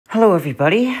Hello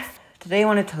everybody. Today I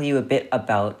want to tell you a bit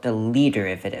about the Lie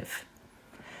derivative.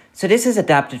 So this is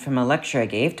adapted from a lecture I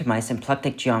gave to my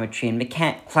symplectic geometry and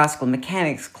classical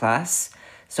mechanics class,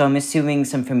 so I'm assuming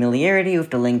some familiarity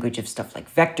with the language of stuff like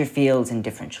vector fields and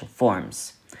differential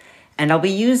forms. And I'll be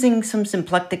using some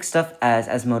symplectic stuff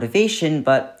as motivation,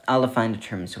 but I'll define the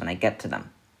terms when I get to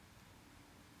them.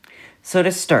 So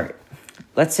to start,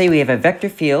 let's say we have a vector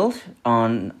field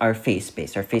on our phase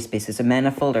space. Our phase space is a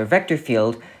manifold. Our vector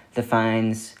field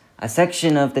defines a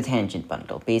section of the tangent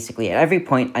bundle. Basically, at every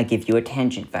point, I give you a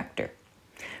tangent vector.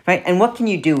 Right? And what can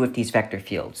you do with these vector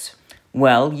fields?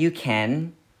 Well, you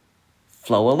can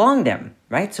flow along them,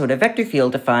 right? So the vector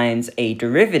field defines a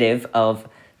derivative of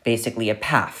basically a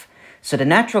path. So the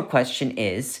natural question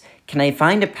is, can I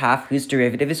find a path whose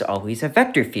derivative is always a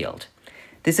vector field?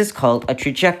 This is called a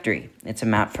trajectory. It's a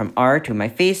map from R to my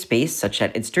phase space such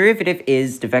that its derivative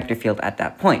is the vector field at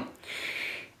that point.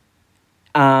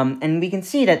 And we can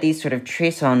see that these sort of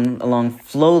trace along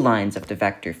flow lines of the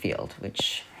vector field,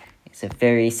 which is a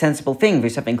very sensible thing for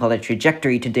something called a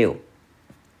trajectory to do.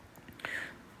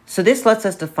 So this lets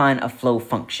us define a flow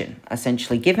function.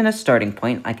 Essentially, given a starting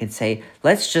point, I could say,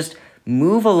 let's just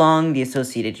move along the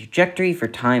associated trajectory for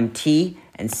time t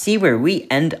and see where we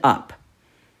end up.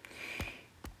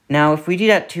 Now, if we do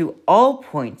that to all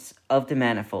points of the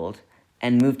manifold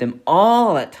and move them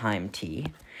all at time t,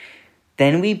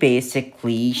 then we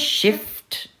basically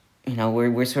shift,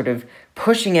 we're sort of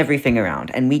pushing everything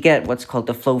around, and we get what's called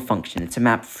the flow function. It's a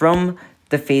map from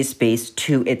the phase space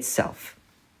to itself.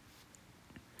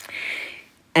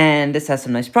 And this has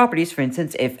some nice properties. For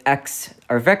instance, if x,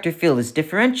 our vector field, is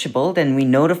differentiable, then we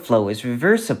know the flow is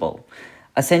reversible.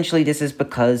 Essentially, this is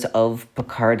because of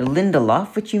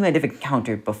Picard-Lindelof, which you might have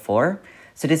encountered before.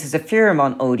 So this is a theorem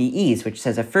on ODEs, which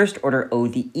says a first-order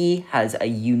ODE has a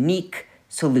unique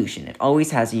solution. It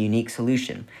always has a unique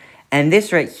solution. And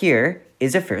this right here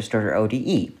is a first-order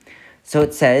ODE. So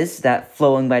it says that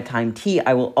flowing by time t,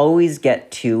 I will always get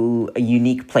to a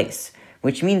unique place,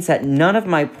 which means that none of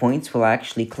my points will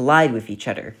actually collide with each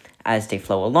other as they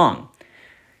flow along.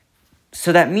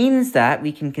 So that means that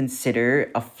we can consider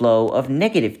a flow of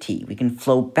negative t. We can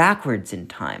flow backwards in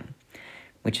time,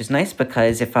 which is nice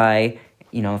because if I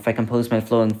compose my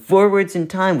flowing forwards in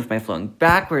time with my flowing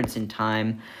backwards in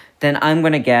time, then I'm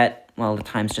going to get, well, the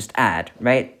times just add,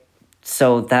 right?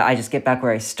 So that I just get back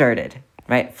where I started,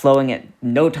 right? Flowing at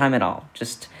no time at all.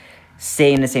 Just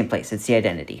stay in the same place. It's the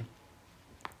identity.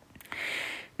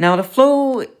 Now, the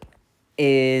flow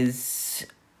is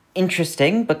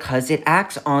interesting because it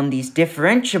acts on these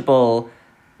differentiable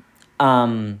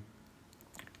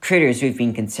critters we've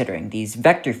been considering, these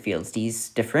vector fields,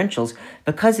 these differentials,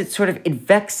 because it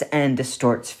vexes and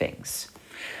distorts things,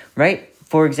 right?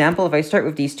 For example, if I start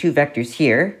with these two vectors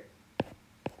here,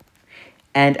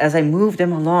 and as I move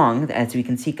them along, as we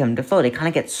can see come to flow, they kind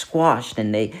of get squashed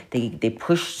and they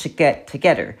push to get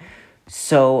together.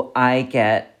 So I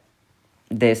get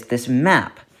this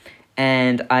map.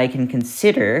 And I can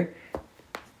consider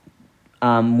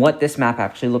what this map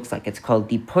actually looks like. It's called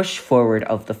the push forward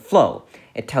of the flow.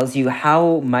 It tells you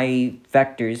how my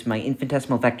vectors, my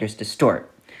infinitesimal vectors,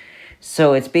 distort.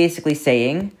 So it's basically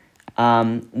saying,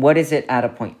 what is it at a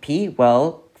point P?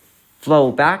 Well,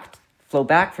 flow back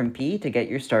from P to get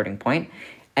your starting point,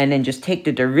 and then just take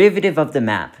the derivative of the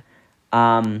map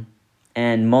and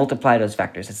multiply those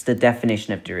vectors. It's the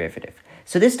definition of derivative.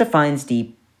 So this defines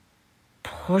the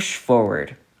push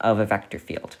forward of a vector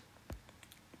field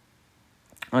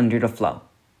under the flow.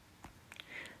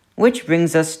 Which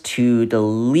brings us to the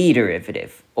Lie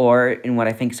derivative, or in what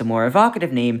I think is a more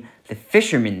evocative name, the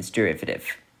fisherman's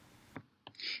derivative.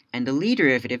 And the Lie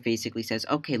derivative basically says,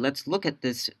 okay, let's look at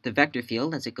the vector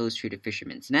field as it goes through the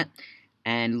fisherman's net,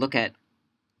 and look at,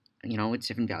 its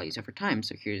different values over time.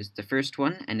 So here's the first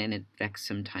one, and then it vexes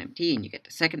some time t, and you get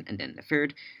the second, and then the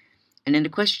third. And then the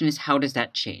question is, how does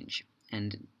that change?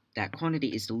 And that quantity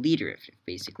is the Lie derivative.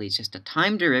 Basically, it's just a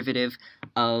time derivative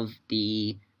of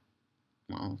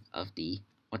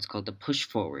what's called the push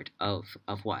forward of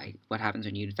y. What happens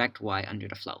when you affect y under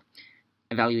the flow,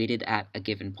 evaluated at a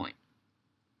given point.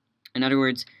 In other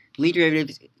words, Lie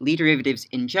derivatives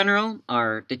in general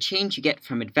are the change you get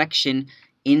from advection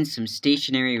in some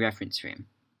stationary reference frame.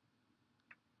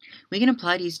 We can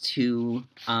apply these to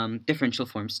differential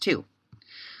forms too.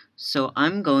 So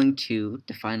I'm going to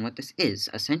define what this is.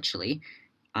 Essentially,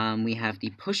 we have the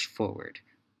push forward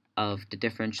of the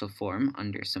differential form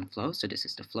under some flow. So this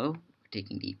is the flow. We're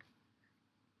taking the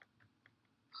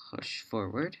push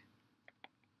forward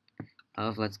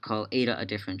of, let's call eta a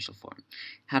differential form.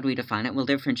 How do we define it? Well,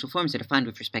 differential forms are defined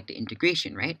with respect to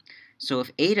integration, right? So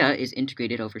if eta is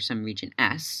integrated over some region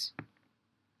S,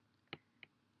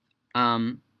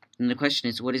 then the question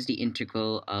is, what is the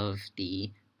integral of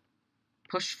the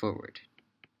push forward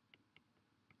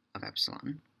of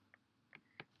epsilon?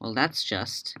 Well, that's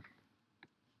just,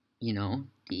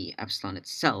 the epsilon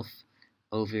itself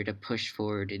over the push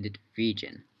forward in the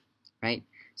region, right?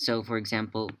 So, for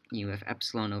example, you have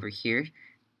epsilon over here.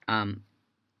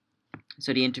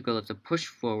 So the integral of the push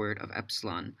forward of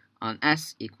epsilon on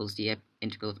S equals the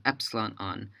integral of epsilon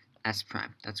on S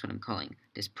prime. That's what I'm calling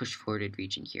this push forwarded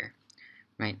region here,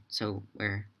 right? So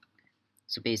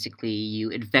basically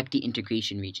you advect the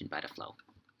integration region by the flow.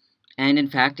 And in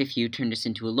fact, if you turn this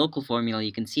into a local formula,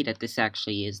 you can see that this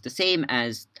actually is the same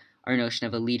as our notion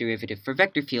of a Lie derivative for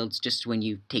vector fields, just when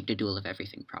you take the dual of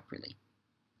everything properly.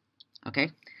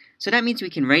 Okay, so that means we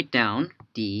can write down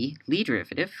the Lie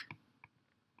derivative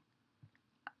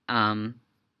in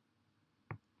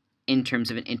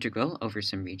terms of an integral over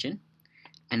some region,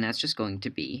 and that's just going to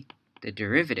be the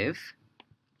derivative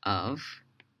of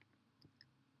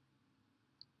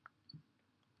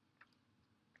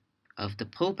the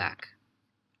pullback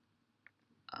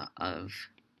of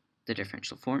the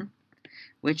differential form,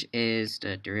 which is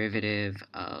the derivative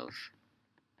of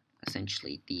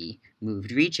essentially the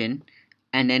moved region.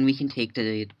 And then we can take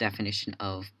the definition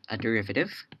of a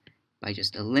derivative by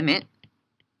just a limit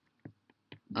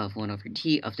of 1 over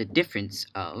t of the difference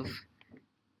of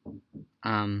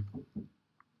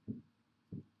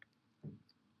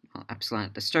epsilon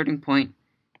at the starting point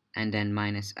and then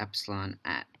minus epsilon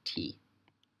at t.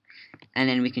 And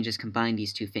then we can just combine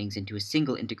these two things into a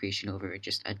single integration over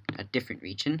just a different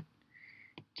region.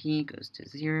 T goes to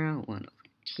 0, 1 over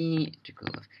t,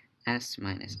 integral of s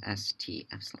minus st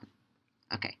epsilon.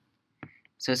 Okay,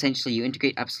 so essentially you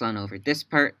integrate epsilon over this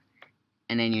part,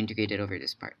 and then you integrate it over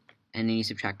this part, and then you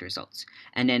subtract the results.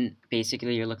 And then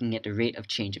basically you're looking at the rate of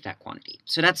change of that quantity.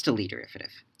 So that's the Lie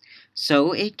derivative.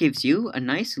 So it gives you a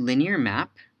nice linear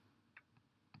map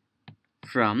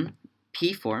from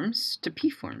P forms to P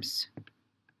forms.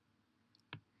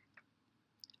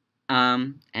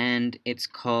 And it's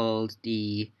called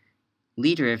the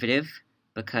Lie derivative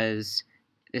because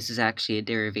this is actually a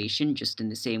derivation just in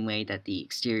the same way that the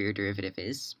exterior derivative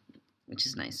is, which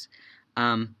is nice.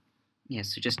 So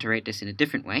just to write this in a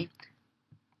different way,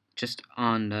 just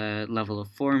on the level of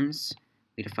forms,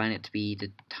 we define it to be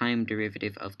the time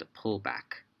derivative of the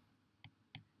pullback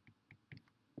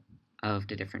of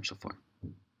the differential form.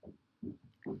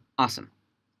 Awesome.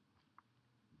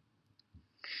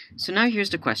 So now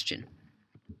here's the question.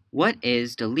 What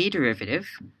is the Lie derivative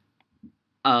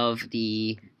of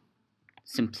the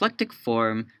symplectic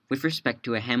form with respect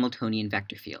to a Hamiltonian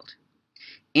vector field?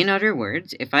 In other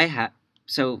words, if I have,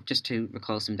 so just to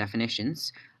recall some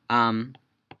definitions,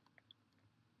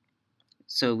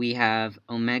 so we have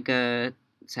omega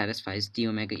satisfies d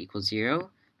omega equals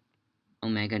 0,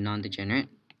 omega non-degenerate,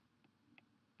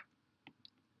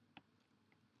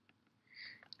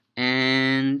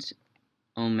 and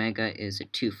omega is a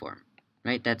 2 form,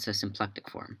 right? That's a symplectic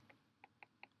form.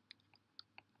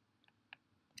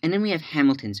 And then we have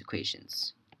Hamilton's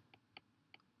equations,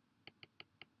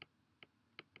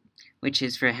 which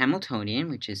is for a Hamiltonian,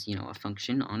 which is, a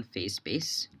function on phase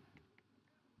space.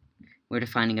 We're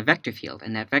defining a vector field,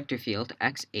 and that vector field,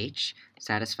 xh,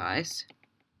 satisfies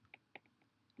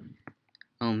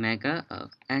omega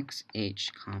of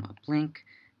xh comma blank,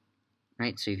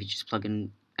 right? So if you just plug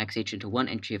in xh into one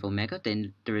entry of omega,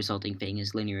 then the resulting thing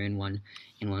is linear in one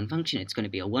function. It's going to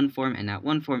be a 1 form, and that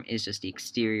 1 form is just the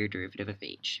exterior derivative of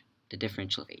h, the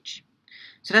differential of h.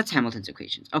 So that's Hamilton's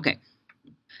equations. Okay,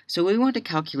 so we want to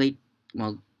calculate,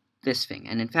 well, this thing,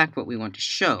 and in fact what we want to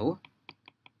show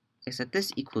is that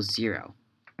this equals 0,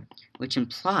 which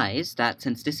implies that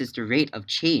since this is the rate of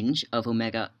change of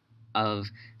omega of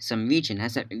some region,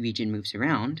 as that region moves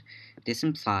around, this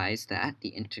implies that the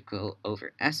integral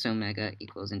over s omega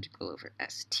equals integral over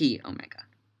st omega,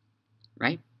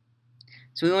 right?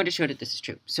 So we want to show that this is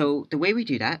true. So the way we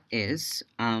do that is,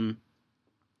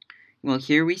 well,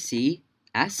 here we see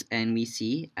s and we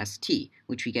see st,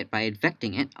 which we get by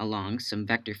advecting it along some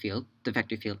vector field, the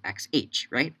vector field xh,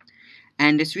 right?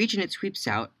 And this region it sweeps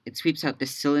out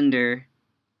this cylinder.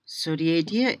 So the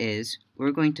idea is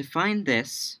we're going to find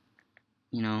this,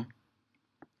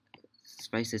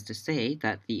 suffices to say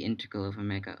that the integral of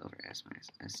omega over s minus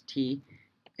st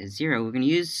is 0. We're going to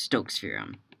use Stokes'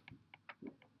 theorem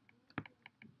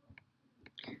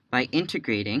by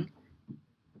integrating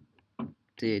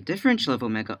the differential of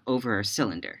omega over our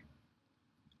cylinder,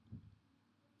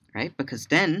 right? Because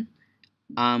then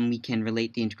we can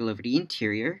relate the integral over the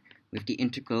interior with the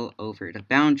integral over the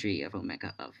boundary of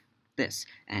omega of this,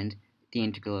 and the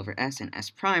integral over s and s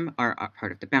prime are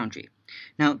part of the boundary.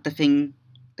 Now the thing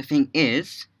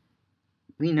is,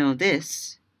 we know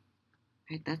this,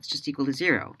 right? That's just equal to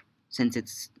 0, since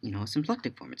it's a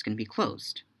symplectic form. It's going to be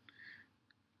closed,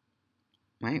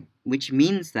 right? Which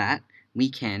means that we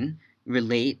can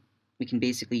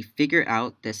basically figure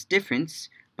out this difference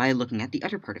by looking at the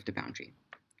other part of the boundary.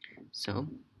 So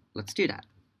let's do that.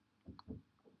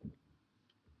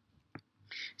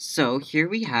 So here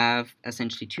we have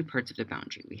essentially two parts of the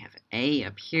boundary. We have A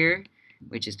up here,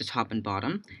 which is the top and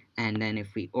bottom, and then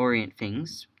if we orient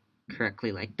things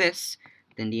correctly like this,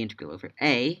 then the integral over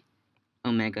A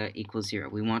omega equals 0.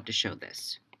 We want to show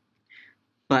this.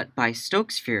 But by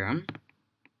Stokes' theorem,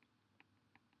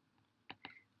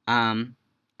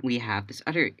 we have this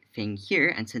other thing here,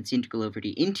 and since the integral over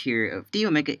the interior of d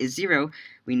omega is 0,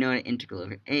 we know that integral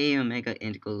over A omega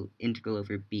integral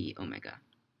over B omega.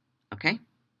 Okay?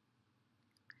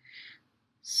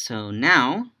 So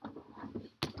now,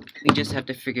 we just have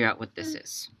to figure out what this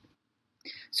is.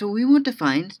 So we want to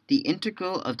find the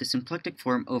integral of the symplectic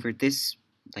form over this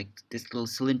little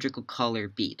cylindrical collar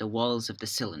B, the walls of the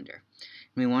cylinder.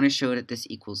 And we want to show that this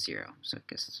equals 0. So I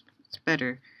guess it's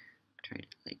better to try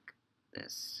it like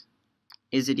this.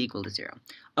 Is it equal to 0?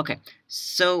 Okay,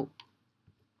 so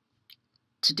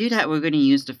to do that, we're going to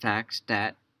use the fact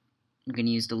that we're going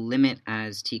to use the limit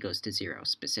as t goes to 0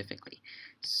 specifically.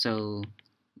 So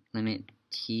limit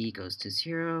t goes to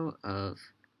 0 of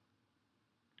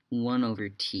 1 over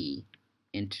t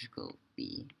integral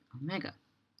b omega.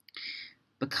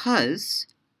 Because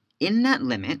in that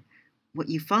limit, what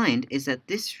you find is that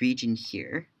this region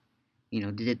here,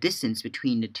 the distance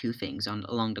between the two things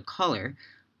along the collar,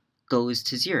 goes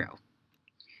to 0.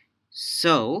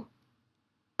 So,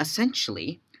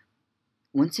 essentially,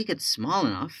 once it gets small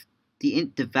enough,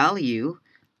 the value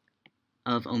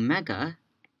of omega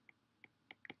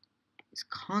is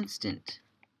constant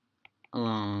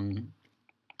along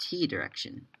t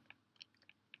direction,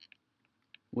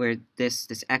 where this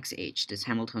xh, this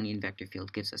Hamiltonian vector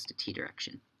field, gives us the t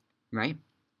direction, right?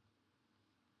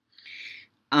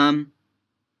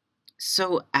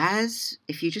 So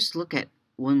if you just look at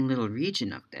one little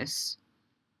region of this,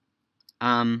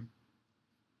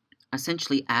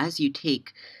 essentially as you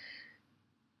take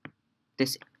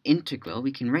this integral,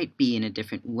 we can write b in a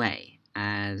different way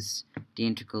as the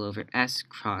integral over s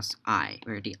cross I,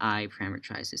 where the I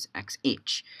parameterizes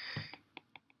xh.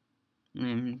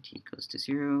 And t goes to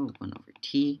 0, 1 over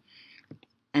t.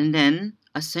 And then,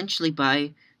 essentially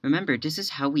remember, this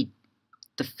is how we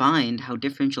defined how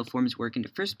differential forms work in the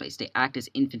first place. They act as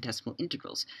infinitesimal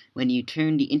integrals. When you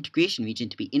turn the integration region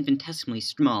to be infinitesimally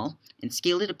small and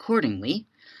scale it accordingly,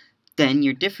 then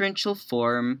your differential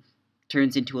form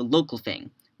turns into a local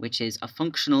thing, which is a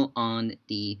functional on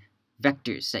the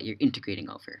vectors that you're integrating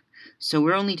over. So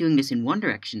we're only doing this in one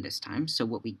direction this time, so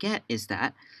what we get is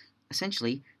that,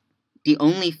 essentially, the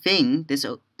only thing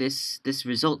this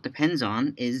result depends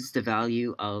on is the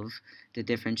value of the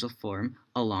differential form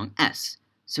along S.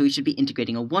 So we should be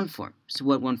integrating a one form. So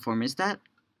what one form is that?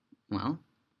 Well,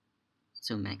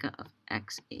 it's omega of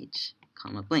xh,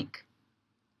 comma blank.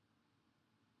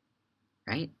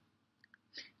 Right?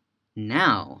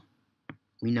 Now,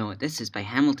 we know what this is by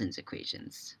Hamilton's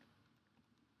equations.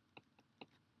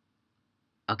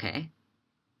 Okay.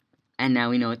 And now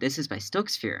we know what this is by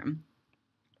Stokes' theorem.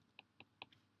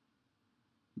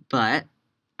 But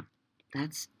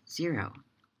that's 0,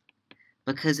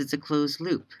 because it's a closed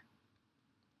loop.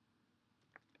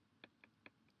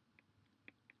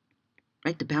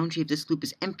 Right? The boundary of this loop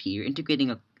is empty. You're integrating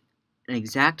an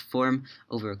exact form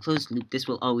over a closed loop. This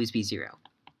will always be 0.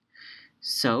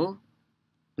 So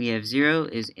we have 0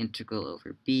 is integral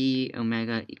over b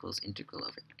omega equals integral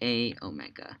over a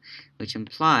omega, which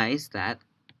implies that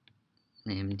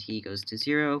lim t goes to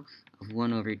 0 of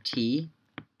 1 over t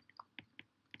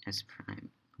s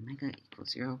prime omega equals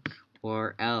 0,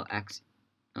 or Lx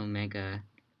omega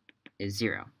is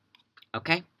 0.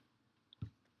 Okay?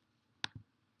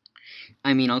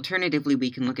 I mean, alternatively,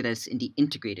 we can look at this in the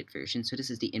integrated version. So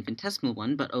this is the infinitesimal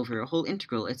one, but over a whole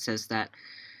integral, it says that,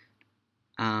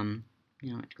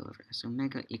 integral over s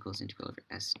omega equals integral over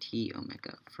st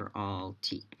omega for all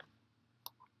t.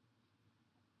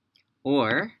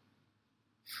 Or,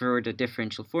 for the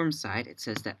differential form side, it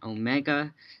says that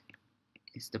omega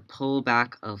is the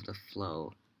pullback of the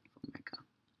flow of omega.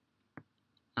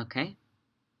 Okay?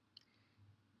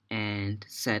 And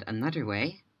said another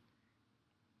way,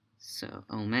 so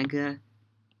omega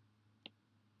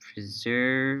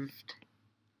preserved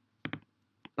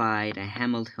specified a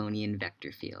Hamiltonian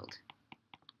vector field.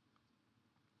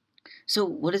 So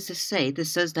what does this say?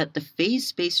 This says that the phase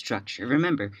space structure,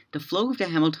 remember, the flow of the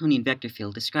Hamiltonian vector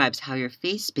field describes how your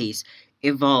phase space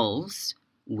evolves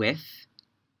with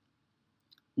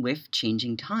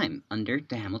changing time under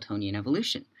the Hamiltonian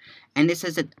evolution. And it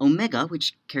says that omega,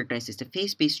 which characterizes the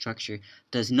phase space structure,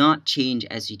 does not change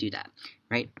as you do that,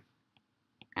 right?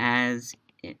 As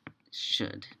it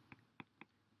should.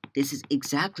 This is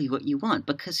exactly what you want,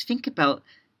 because think about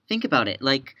it,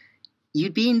 like,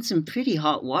 you'd be in some pretty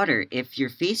hot water if your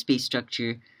phase space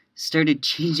structure started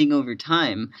changing over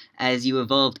time as you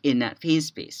evolved in that phase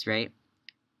space, right?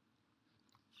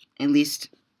 At least,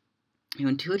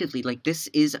 intuitively, like, this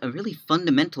is a really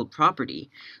fundamental property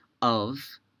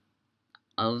of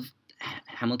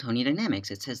Hamiltonian dynamics.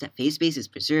 It says that phase space is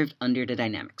preserved under the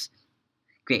dynamics.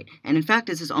 Great. And in fact,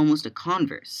 this is almost a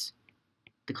converse.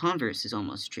 The converse is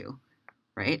almost true,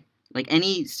 right? Like,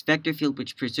 any vector field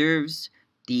which preserves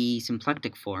the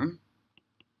symplectic form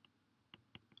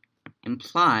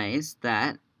implies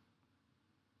that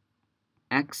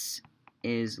x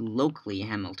is locally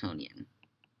Hamiltonian,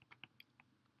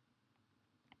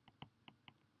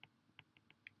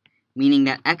 meaning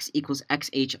that x equals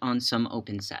xh on some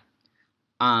open set,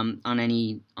 on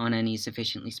any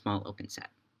sufficiently small open set.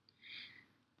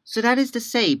 So that is to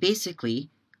say, basically,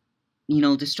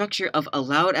 the structure of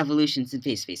allowed evolutions in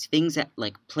phase space, things that,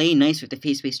 like, play nice with the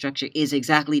phase space structure, is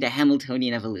exactly the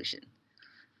Hamiltonian evolution.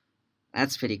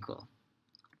 That's pretty cool.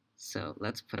 So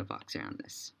let's put a box around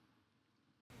this.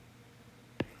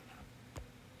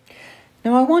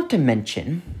 Now I want to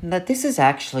mention that this is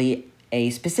actually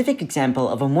a specific example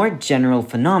of a more general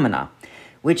phenomena,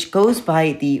 which goes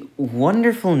by the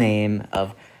wonderful name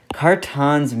of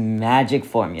Cartan's magic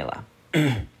formula.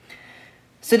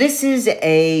 So this is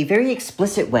a very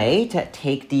explicit way to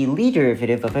take the Lie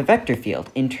derivative of a vector field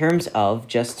in terms of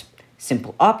just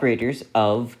simple operators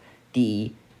of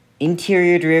the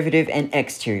interior derivative and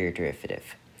exterior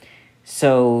derivative.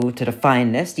 So to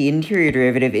define this, the interior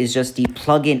derivative is just the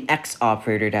plug-in x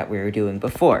operator that we were doing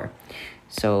before.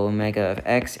 So omega of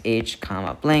xh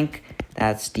comma blank,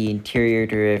 that's the interior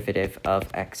derivative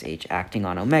of xh acting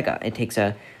on omega.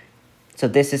 So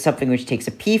this is something which takes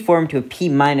a p form to a p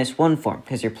minus 1 form,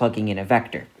 because you're plugging in a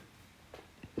vector.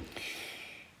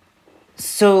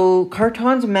 So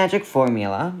Cartan's magic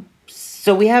formula,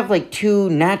 so we have like two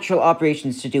natural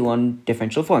operations to do on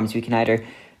differential forms. We can either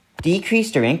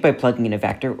decrease the rank by plugging in a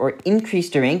vector, or increase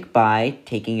the rank by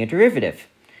taking a derivative.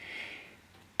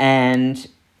 And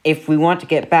if we want to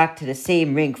get back to the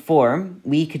same rank form,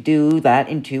 we could do that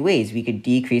in two ways. We could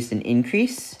decrease and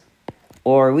increase,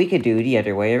 or we could do the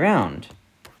other way around.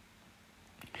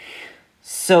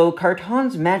 So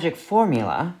Cartan's magic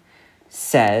formula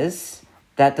says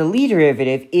that the Lie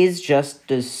derivative is just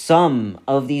the sum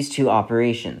of these two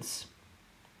operations.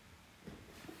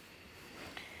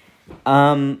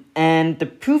 And the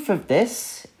proof of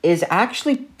this is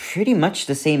actually pretty much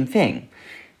the same thing.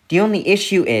 The only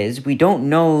issue is we don't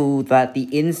know that the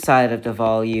inside of the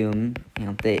volume,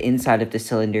 the inside of the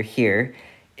cylinder here,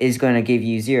 is going to give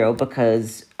you 0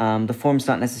 because the form's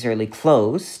not necessarily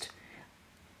closed.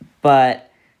 But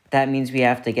that means we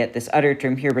have to get this other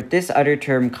term here. But this other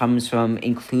term comes from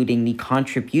including the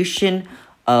contribution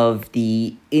of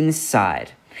the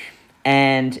inside.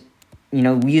 And,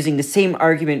 using the same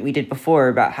argument we did before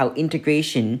about how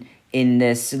integration in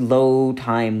this low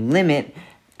time limit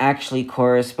actually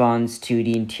corresponds to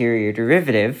the interior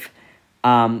derivative,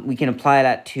 we can apply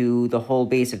that to the whole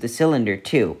base of the cylinder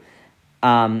too.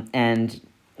 And,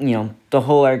 the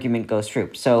whole argument goes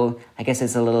through. So I guess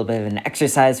it's a little bit of an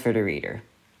exercise for the reader.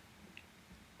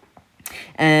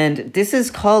 And this is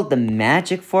called the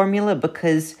magic formula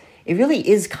because it really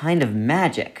is kind of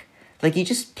magic. Like, you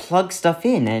just plug stuff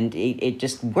in and it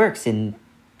just works, and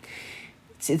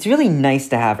it's really nice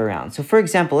to have around. So for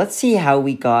example, let's see how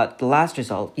we got the last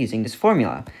result using this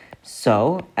formula.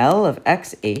 So L of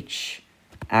xh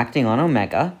acting on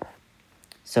omega.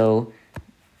 So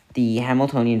the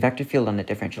Hamiltonian vector field on the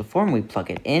differential form, we plug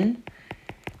it in.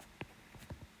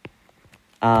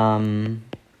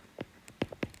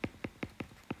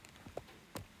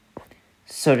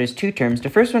 So there's two terms. The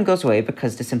first one goes away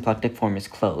because the symplectic form is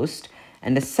closed.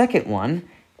 And the second one,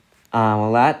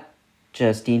 that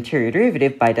just the interior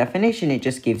derivative, by definition, it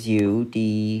just gives you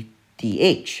the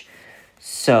dh.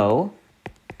 So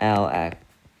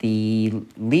the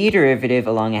Lie derivative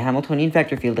along a Hamiltonian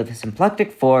vector field of the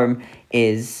symplectic form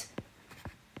is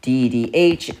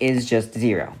ddh is just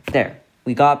 0. There,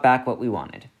 we got back what we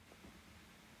wanted.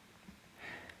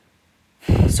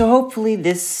 So hopefully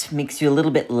this makes you a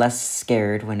little bit less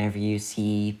scared whenever you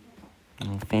see,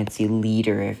 Fancy Lie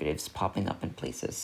derivatives popping up in places.